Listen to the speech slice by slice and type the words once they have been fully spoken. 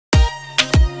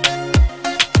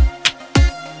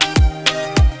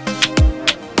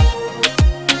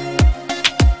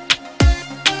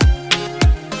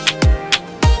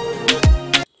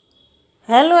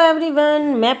Hello everyone,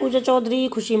 मैं पूजा चौधरी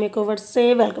खुशी makeover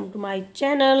से वेलकम टू माय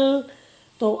चैनल।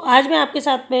 तो आज मैं आपके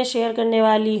साथ में शेयर करने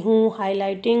वाली हूँ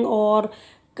हाइलाइटिंग। और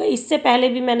इससे पहले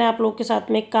भी मैंने आप लोगों के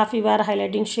साथ में काफ़ी बार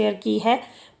हाइलाइटिंग शेयर की है,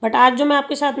 बट आज जो मैं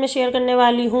आपके साथ में शेयर करने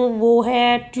वाली हूँ वो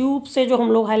है ट्यूब से जो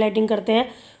हम लोग हाइलाइटिंग करते हैं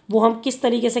वो हम किस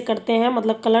तरीके से करते हैं।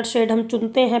 मतलब कलर शेड हम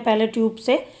चुनते हैं पहले ट्यूब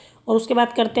से और उसके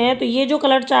बाद करते हैं। तो ये जो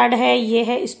कलर चार्ट है ये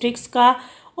है स्टिक्स का,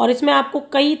 और इसमें आपको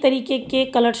कई तरीके के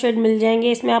कलर शेड मिल जाएंगे।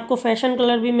 इसमें आपको फैशन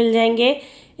कलर भी मिल जाएंगे,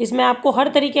 इसमें आपको हर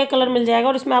तरीके का कलर मिल जाएगा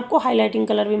और इसमें आपको हाइलाइटिंग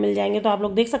कलर भी मिल जाएंगे। तो आप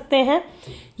लोग देख सकते हैं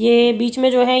ये बीच में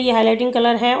जो है ये हाइलाइटिंग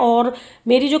कलर है, और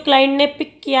मेरी जो क्लाइंट ने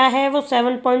पिक किया है वो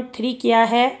 7.3 किया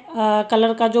है।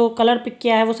 कलर का जो कलर पिक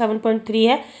किया है वो 7.3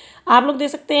 है। आप लोग देख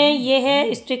सकते हैं ये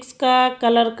है स्टिक्स का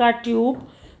कलर का ट्यूब।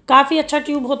 काफ़ी अच्छा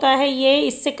ट्यूब होता है ये,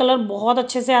 इससे कलर बहुत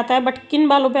अच्छे से आता है, बट किन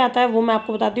बालों पे आता है वो मैं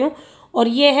आपको बताती हूँ। और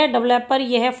ये है डेवलपर,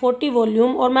 ये है 40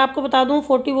 वॉल्यूम। और मैं आपको बता दूं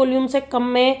 40 वॉल्यूम से कम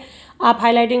में आप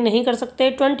हाइलाइटिंग नहीं कर सकते।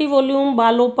 20 वॉल्यूम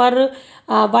बालों पर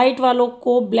वाइट वालों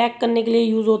को ब्लैक करने के लिए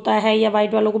यूज़ होता है, या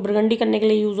वाइट वालों को बरगंडी करने के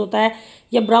लिए यूज़ होता है,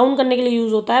 या ब्राउन करने के लिए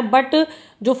यूज़ होता है। बट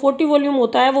जो 40 वॉल्यूम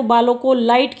होता है वो बालों को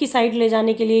लाइट की साइड ले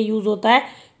जाने के लिए यूज़ होता है।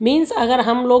 मीन्स अगर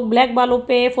हम लोग ब्लैक बालों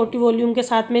पे 40 वॉल्यूम के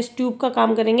साथ में इस ट्यूब का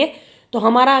काम करेंगे तो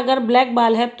हमारा अगर ब्लैक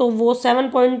बाल है तो वो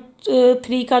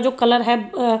 7.3 का जो कलर है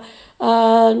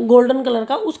गोल्डन कलर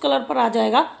का उस कलर पर आ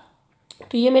जाएगा।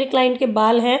 तो ये मेरे क्लाइंट के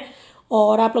बाल हैं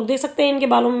और आप लोग देख सकते हैं इनके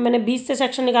बालों में मैंने 20 से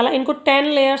सेक्शन निकाला। इनको 10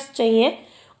 लेयर्स चाहिए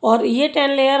और ये 10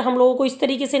 लेयर हम लोगों को इस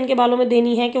तरीके से इनके बालों में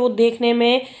देनी है कि वो देखने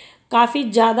में काफ़ी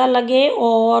ज़्यादा लगे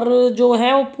और जो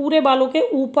है वो पूरे बालों के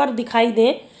ऊपर दिखाई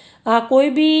दें। कोई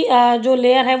भी जो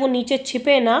लेयर है वो नीचे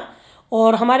छिपे ना।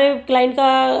 और हमारे क्लाइंट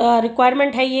का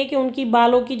रिक्वायरमेंट है ये कि उनकी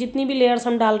बालों की जितनी भी लेयर्स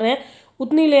हम डाल रहे हैं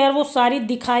उतनी लेयर वो सारी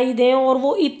दिखाई दें और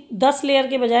वो 10 लेयर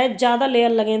के बजाय ज़्यादा लेयर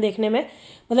लगें देखने में,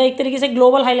 मतलब एक तरीके से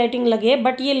ग्लोबल हाइलाइटिंग लगे।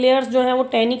 बट ये लेयर्स जो हैं वो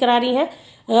 10 ही करा रही हैं।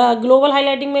 ग्लोबल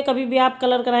हाइलाइटिंग में कभी भी आप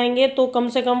कलर कराएंगे तो कम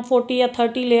से कम 40 या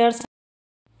 30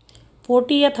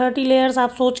 लेयर्स आप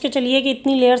सोच के चलिए कि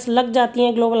इतनी लेयर्स लग जाती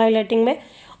हैं ग्लोबल हाइलाइटिंग में।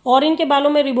 और इनके बालों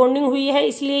में रिबॉन्डिंग हुई है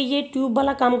इसलिए ये ट्यूब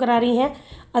वाला काम करा रही हैं।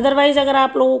 अदरवाइज़ अगर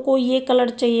आप लोगों को ये कलर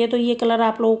चाहिए तो ये कलर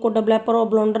आप लोगों को डेवलपर और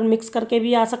ब्लोंडर मिक्स करके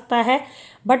भी आ सकता है,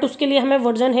 बट उसके लिए हमें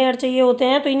वर्जन हेयर चाहिए होते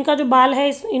हैं। तो इनका जो बाल है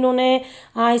इन्होंने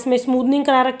इसमें स्मूथनिंग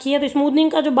करा रखी है। तो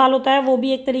स्मूथनिंग का जो बाल होता है वो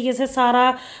भी एक तरीके से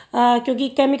सारा क्योंकि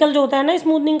केमिकल जो होता है ना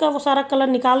स्मूथनिंग का वो सारा कलर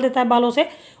निकाल देता है बालों से,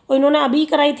 और इन्होंने अभी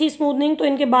कराई थी स्मूथनिंग। तो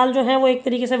इनके बाल जो हैं वो एक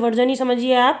तरीके से वर्जन ही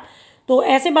समझिए आप। तो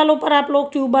ऐसे बालों पर आप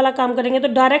लोग ट्यूब वाला काम करेंगे तो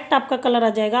डायरेक्ट आपका कलर आ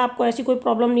जाएगा, आपको ऐसी कोई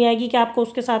प्रॉब्लम नहीं आएगी कि आपको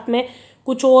उसके साथ में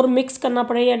कुछ और मिक्स करना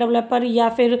पड़े या डेवलपर या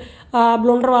फिर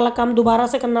ब्लोंडर वाला काम दोबारा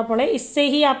से करना पड़े। इससे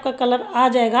ही आपका कलर आ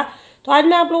जाएगा। तो आज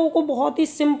मैं आप लोगों को बहुत ही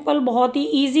सिंपल बहुत ही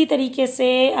ईजी तरीके से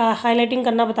हाईलाइटिंग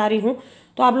करना बता रही हूँ।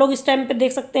 तो आप लोग इस टाइम पे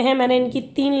देख सकते हैं मैंने इनकी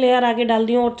 3 लेयर आगे डाल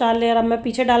दी हूँ और 4 लेयर अब मैं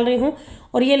पीछे डाल रही हूँ।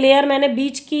 और ये लेयर मैंने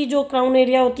बीच की जो क्राउन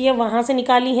एरिया होती है वहाँ से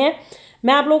निकाली है।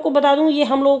 मैं आप लोगों को बता दूं ये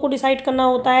हम लोगों को डिसाइड करना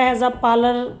होता है एज अ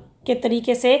पार्लर के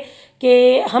तरीके से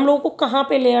कि हम लोगों को कहाँ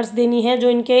पे लेयर्स देनी है जो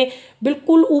इनके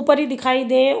बिल्कुल ऊपर ही दिखाई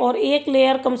दें और एक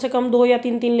लेयर कम से कम 2 या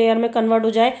 3 लेयर में कन्वर्ट हो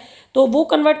जाए। तो वो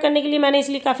कन्वर्ट करने के लिए मैंने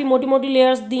इसलिए काफ़ी मोटी मोटी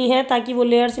लेयर्स दी हैं ताकि वो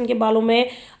लेयर्स इनके बालों में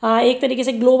एक तरीके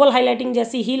से ग्लोबल हाईलाइटिंग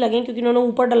जैसी ही लगें, क्योंकि इन्होंने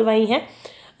ऊपर डलवाई हैं।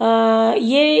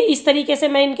 ये इस तरीके से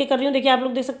मैं इनके कर रही हूँ। देखिए आप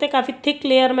लोग देख सकते हैं काफ़ी थिक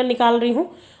लेयर मैं निकाल रही हूँ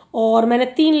और मैंने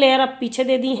 3 लेयर अब पीछे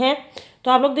दे दी हैं।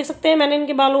 तो आप लोग देख सकते हैं मैंने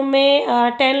इनके बालों में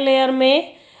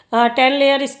 10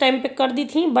 लेयर इस टाइम पे कर दी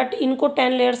थी, बट इनको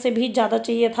 10 लेयर से भी ज़्यादा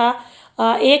चाहिए था।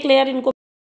 एक लेयर इनको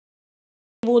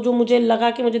वो जो मुझे लगा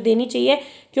कि मुझे देनी चाहिए,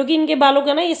 क्योंकि इनके बालों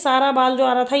का ना ये सारा बाल जो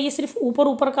आ रहा था ये सिर्फ ऊपर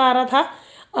ऊपर का आ रहा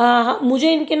था।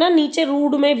 मुझे इनके ना नीचे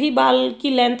रूट में भी बाल की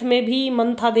लेंथ में भी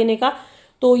मन था देने का,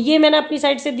 तो ये मैंने अपनी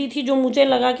साइड से दी थी जो मुझे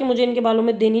लगा कि मुझे इनके बालों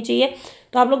में देनी चाहिए।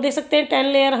 तो आप लोग देख सकते हैं 10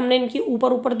 लेयर हमने इनकी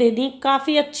ऊपर ऊपर दे दी,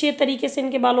 काफ़ी अच्छे तरीके से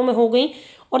इनके बालों में हो गई।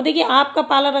 और देखिए आपका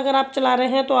पार्लर अगर आप चला रहे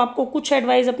हैं तो आपको कुछ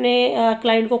एडवाइस अपने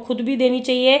क्लाइंट को खुद भी देनी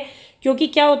चाहिए, क्योंकि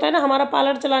क्या होता है ना हमारा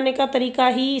पार्लर चलाने का तरीका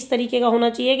ही इस तरीके का होना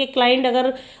चाहिए कि क्लाइंट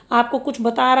अगर आपको कुछ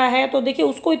बता रहा है तो देखिए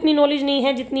उसको इतनी नॉलेज नहीं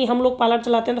है जितनी हम लोग पार्लर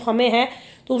चलाते हैं तो हमें है।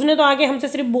 तो उसने तो आगे हमसे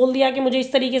सिर्फ बोल दिया कि मुझे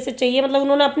इस तरीके से चाहिए, मतलब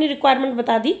उन्होंने अपनी रिक्वायरमेंट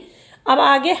बता दी। अब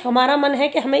आगे हमारा मन है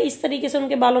कि हमें इस तरीके से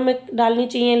उनके बालों में डालनी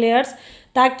चाहिए लेयर्स,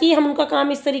 ताकि हम उनका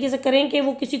काम इस तरीके से करें कि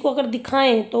वो किसी को अगर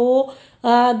दिखाएं तो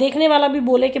देखने वाला भी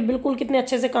बोले कि बिल्कुल कितने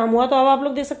अच्छे से काम हुआ। तो अब आप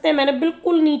लोग देख सकते हैं मैंने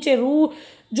बिल्कुल नीचे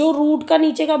जो रूट का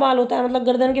नीचे का बाल होता है, मतलब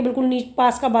गर्दन के बिल्कुल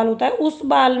पास का बाल होता है, उस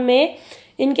बाल में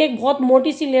इनके एक बहुत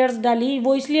मोटी सी लेयर्स डाली।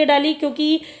 वो इसलिए डाली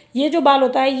क्योंकि ये जो बाल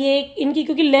होता है ये इनकी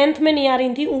क्योंकि लेंथ में नहीं आ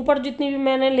रही थी, ऊपर जितनी भी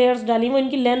मैंने लेयर्स डाली वो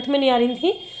इनकी लेंथ में नहीं आ रही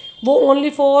थी, वो ओनली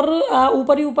फॉर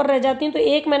ऊपर ही ऊपर रह जाती हैं। तो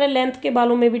एक मैंने लेंथ के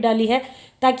बालों में भी डाली है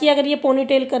ताकि अगर ये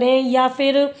पोनीटेल करें या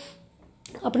फिर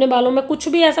अपने बालों में कुछ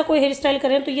भी ऐसा कोई हेयर स्टाइल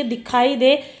करें तो ये दिखाई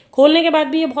दे, खोलने के बाद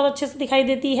भी ये बहुत अच्छे से दिखाई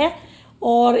देती है।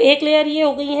 और एक लेयर ये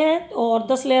हो गई है और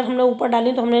 10 लेयर हमने ऊपर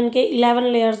डाली, तो हमने इनके 11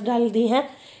 लेयर्स डाल दी हैं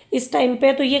इस टाइम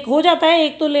पे। तो ये हो जाता है,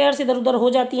 एक तो लेयर्स इधर उधर हो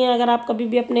जाती हैं। अगर आप कभी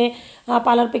भी अपने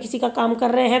पार्लर पे किसी का काम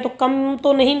कर रहे हैं तो कम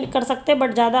तो नहीं कर सकते,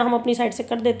 बट ज़्यादा हम अपनी साइड से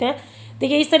कर देते हैं।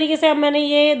 देखिए इस तरीके से अब मैंने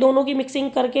ये दोनों की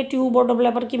मिक्सिंग करके, ट्यूब और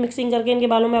डेवलपर की मिक्सिंग करके इनके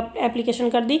बालों में एप्लीकेशन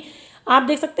कर दी। आप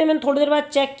देख सकते हैं मैंने थोड़ी देर बाद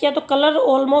चेक किया तो कलर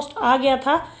ऑलमोस्ट आ गया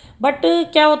था, बट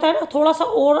क्या होता है ना, थोड़ा सा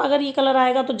और अगर ये कलर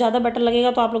आएगा तो ज़्यादा बेटर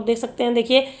लगेगा। तो आप लोग देख सकते हैं,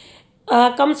 देखिए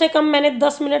कम से कम मैंने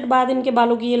 10 मिनट बाद इनके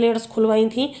बालों की ये लेयर्स खुलवाई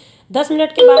थी। 10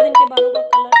 मिनट के बाद इनके बालों का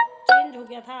कलर चेंज हो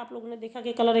गया था। आप लोगों ने देखा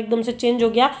कि कलर एकदम से चेंज हो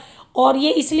गया, और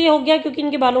ये इसलिए हो गया क्योंकि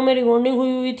इनके बालों में रिबॉन्डिंग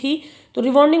हुई थी। तो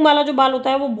रिबॉन्डिंग वाला जो बाल होता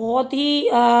है वो बहुत ही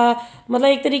मतलब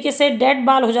एक तरीके से डेड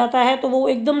बाल हो जाता है, तो वो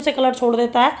एकदम से कलर छोड़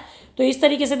देता है। तो इस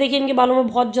तरीके से देखिए इनके बालों में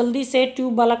बहुत जल्दी से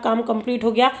ट्यूब वाला काम कंप्लीट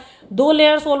हो गया। 2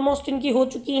 लेयर्स ऑलमोस्ट इनकी हो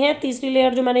चुकी हैं। तीसरी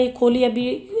लेयर जो मैंने ये खोली अभी,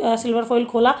 सिल्वर फॉइल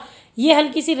खोला, ये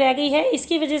हल्की सी रह गई है।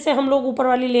 इसकी वजह से हम लोग ऊपर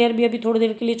वाली लेयर भी अभी थोड़ी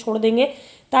देर के लिए छोड़ देंगे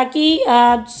ताकि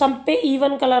सब पे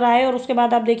इवन कलर आए। और उसके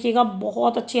बाद आप देखिएगा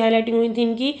बहुत अच्छी हाईलाइटिंग हुई थी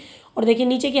इनकी। और देखिए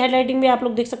नीचे की हाईलाइटिंग भी आप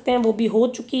लोग देख सकते हैं, वो भी हो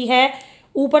चुकी है।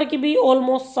 ऊपर की भी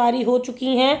ऑलमोस्ट सारी हो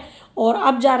चुकी हैं। और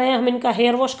अब जा रहे हैं हम इनका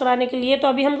हेयर वॉश कराने के लिए। तो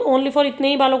अभी हम ओनली फॉर इतने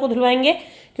ही बालों को धुलवाएंगे,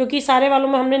 क्योंकि सारे बालों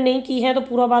में हमने नहीं की है तो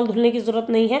पूरा बाल धुलने की ज़रूरत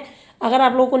नहीं है। अगर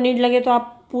आप लोगों को नीड लगे तो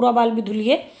आप पूरा बाल भी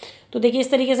धुलिए। तो देखिए इस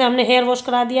तरीके से हमने हेयर वॉश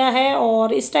करा दिया है।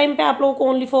 और इस टाइम पे आप लोगों को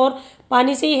ओनली फॉर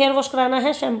पानी से ही हेयर वॉश कराना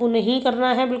है, शैम्पू नहीं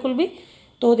करना है बिल्कुल भी।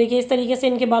 तो देखिए इस तरीके से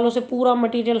इनके बालों से पूरा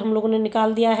मटेरियल हम लोगों ने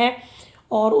निकाल दिया है।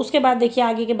 और उसके बाद देखिए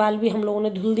आगे के बाल भी हम लोगों ने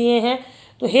धुल दिए हैं।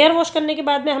 तो हेयर वॉश करने के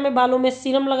बाद में हमें बालों में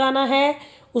सीरम लगाना है।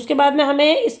 उसके बाद में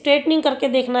हमें स्ट्रेटनिंग करके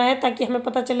देखना है ताकि हमें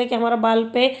पता चले कि हमारा बाल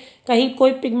पे कहीं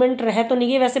कोई पिगमेंट रह तो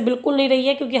नहीं है। वैसे बिल्कुल नहीं रही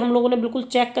है, क्योंकि हम लोगों ने बिल्कुल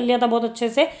चेक कर लिया था बहुत अच्छे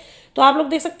से। तो आप लोग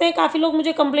देख सकते हैं, काफ़ी लोग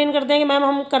मुझे कंप्लेन करते हैं कि मैम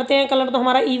हम करते हैं कलर तो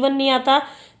हमारा इवन नहीं आता।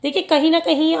 देखिए कहीं ना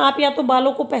कहीं आप या तो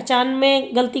बालों को पहचान में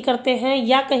गलती करते हैं,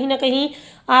 या कहीं ना कहीं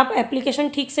आप एप्लीकेशन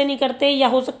ठीक से नहीं करते, या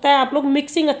हो सकता है आप लोग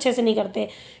मिक्सिंग अच्छे से नहीं करते।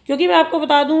 क्योंकि मैं आपको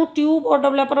बता दूं, ट्यूब और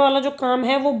डेवलपर वाला जो काम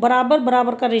है वो बराबर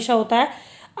बराबर का रेशा होता है।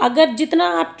 अगर जितना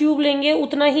आप ट्यूब लेंगे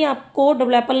उतना ही आपको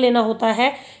डेवलपर लेना होता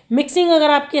है। मिक्सिंग अगर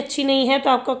आपकी अच्छी नहीं है तो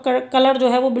आपका कलर जो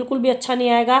है वो बिल्कुल भी अच्छा नहीं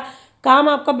आएगा, काम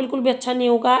आपका बिल्कुल भी अच्छा नहीं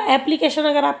होगा। एप्लीकेशन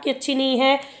अगर आपकी अच्छी नहीं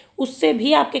है उससे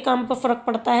भी आपके काम पर फ़र्क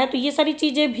पड़ता है। तो ये सारी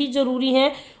चीज़ें भी ज़रूरी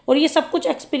हैं, और ये सब कुछ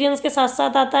एक्सपीरियंस के साथ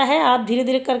साथ आता है। आप धीरे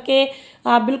धीरे करके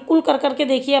आप बिल्कुल कर करके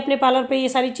देखिए अपने पार्लर पे ये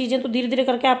सारी चीज़ें, तो धीरे धीरे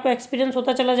करके आपको एक्सपीरियंस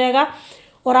होता चला जाएगा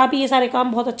और आप ये सारे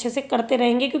काम बहुत अच्छे से करते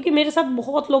रहेंगे। क्योंकि मेरे साथ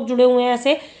बहुत लोग जुड़े हुए हैं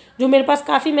ऐसे, जो मेरे पास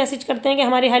काफ़ी मैसेज करते हैं कि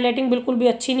हमारी हाईलाइटिंग बिल्कुल भी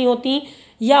अच्छी नहीं होती,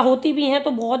 या होती भी हैं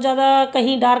तो बहुत ज़्यादा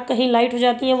कहीं डार्क कहीं लाइट हो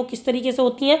जाती हैं। वो किस तरीके से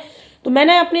होती हैं, तो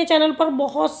मैंने अपने चैनल पर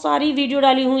बहुत सारी वीडियो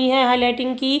डाली हुई हैं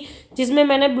हाईलाइटिंग की, जिसमें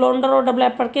मैंने ब्लोंडर और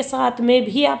डेवलपर के साथ में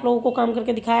भी आप लोगों को काम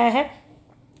करके दिखाया है।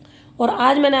 और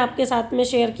आज मैंने आपके साथ में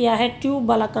शेयर किया है ट्यूब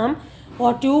वाला काम,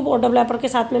 और ट्यूब और डेवलपर के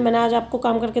साथ में मैंने आज आपको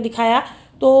काम करके दिखाया।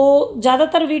 तो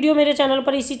ज़्यादातर वीडियो मेरे चैनल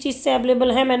पर इसी चीज़ से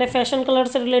अवेलेबल है। मैंने फैशन कलर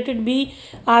से रिलेटेड भी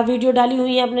वीडियो डाली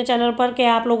हुई है अपने चैनल पर, कि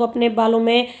आप लोग अपने बालों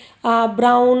में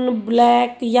ब्राउन,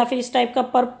 ब्लैक या फिर इस टाइप का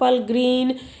पर्पल,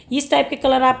 ग्रीन, इस टाइप के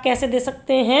कलर आप कैसे दे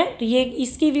सकते हैं। तो ये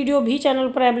इसकी वीडियो भी चैनल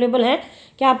पर अवेलेबल है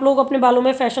कि आप लोग अपने बालों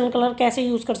में फैशन कलर कैसे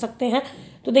यूज़ कर सकते हैं।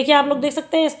 तो देखिए आप लोग देख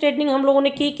सकते हैं स्ट्रेटनिंग हम लोगों ने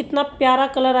की, कितना प्यारा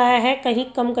कलर आया है, कहीं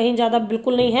कम कहीं ज़्यादा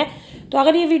बिल्कुल नहीं है। तो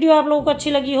अगर ये वीडियो आप लोगों को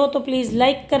अच्छी लगी हो तो प्लीज़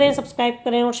लाइक करें, सब्सक्राइब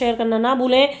करें और शेयर करना ना भूलें।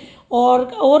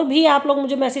 और भी आप लोग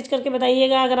मुझे मैसेज करके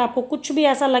बताइएगा, अगर आपको कुछ भी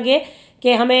ऐसा लगे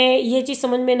कि हमें ये चीज़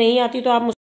समझ में नहीं आती तो आप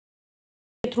मुझे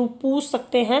थ्रू पूछ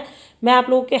सकते हैं। मैं आप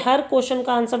लोगों के हर क्वेश्चन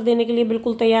का आंसर देने के लिए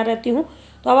बिल्कुल तैयार रहती हूँ।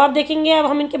 तो अब आप देखेंगे, अब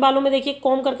हम इनके बालों में देखिए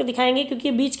कॉम्ब करके दिखाएंगे, क्योंकि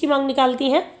ये बीच की मांग निकालती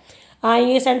हैं,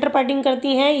 ये सेंटर पार्टिंग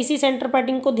करती हैं। इसी सेंटर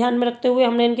पार्टिंग को ध्यान में रखते हुए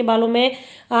हमने इनके बालों में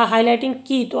हाईलाइटिंग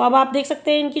की। तो अब आप देख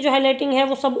सकते हैं इनकी जो हाईलाइटिंग है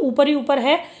वो सब ऊपर ही ऊपर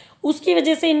है, उसकी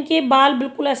वजह से इनके बाल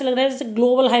बिल्कुल ऐसे लग रहा है जैसे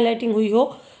ग्लोबल हाईलाइटिंग हुई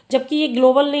हो, जबकि ये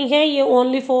ग्लोबल नहीं है। ये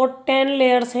ओनली फॉर 10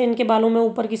 लेयर्स हैं इनके बालों में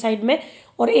ऊपर की साइड में,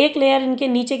 और एक लेयर इनके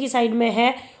नीचे की साइड में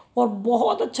है। और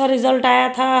बहुत अच्छा रिजल्ट आया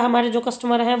था। हमारे जो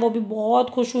कस्टमर हैं वो भी बहुत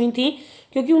खुश हुई थी,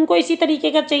 क्योंकि उनको इसी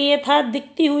तरीके का चाहिए था,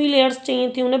 दिखती हुई लेयर्स चाहिए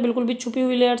थी उन्हें, बिल्कुल भी छुपी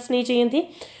हुई लेयर्स नहीं चाहिए थी।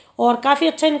 और काफ़ी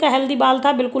अच्छा इनका हेल्दी बाल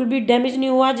था, बिल्कुल भी डैमेज नहीं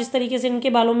हुआ। जिस तरीके से इनके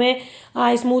बालों में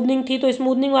स्मूथनिंग थी, तो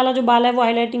स्मूथनिंग वाला जो बाल है वो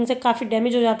हाईलाइटिंग से काफ़ी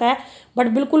डैमेज हो जाता है, बट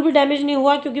बिल्कुल भी डैमेज नहीं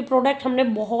हुआ, क्योंकि प्रोडक्ट हमने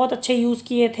बहुत अच्छे यूज़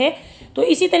किए थे। तो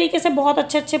इसी तरीके से बहुत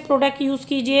अच्छे अच्छे प्रोडक्ट यूज़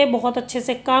कीजिए, बहुत अच्छे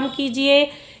से काम कीजिए।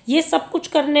 ये सब कुछ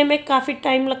करने में काफ़ी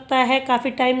टाइम लगता है, काफ़ी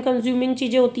टाइम कंज्यूमिंग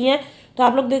चीज़ें होती हैं। तो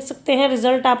आप लोग देख सकते हैं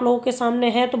रिजल्ट आप लोगों के सामने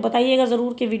है। तो बताइएगा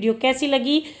ज़रूर कि वीडियो कैसी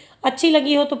लगी। अच्छी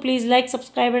लगी हो तो please like,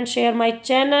 subscribe and share my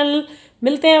channel.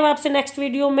 मिलते हैं अब आपसे नेक्स्ट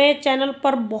वीडियो में। चैनल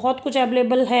पर बहुत कुछ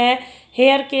अवेलेबल है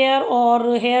हेयर केयर और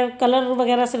हेयर कलर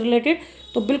वगैरह से रिलेटेड,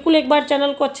 तो बिल्कुल एक बार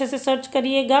चैनल को अच्छे से सर्च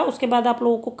करिएगा। उसके बाद आप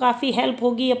लोगों को काफ़ी हेल्प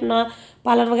होगी अपना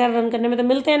पार्लर वगैरह रन करने में। तो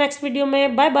मिलते हैं नेक्स्ट वीडियो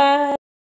में। Bye bye.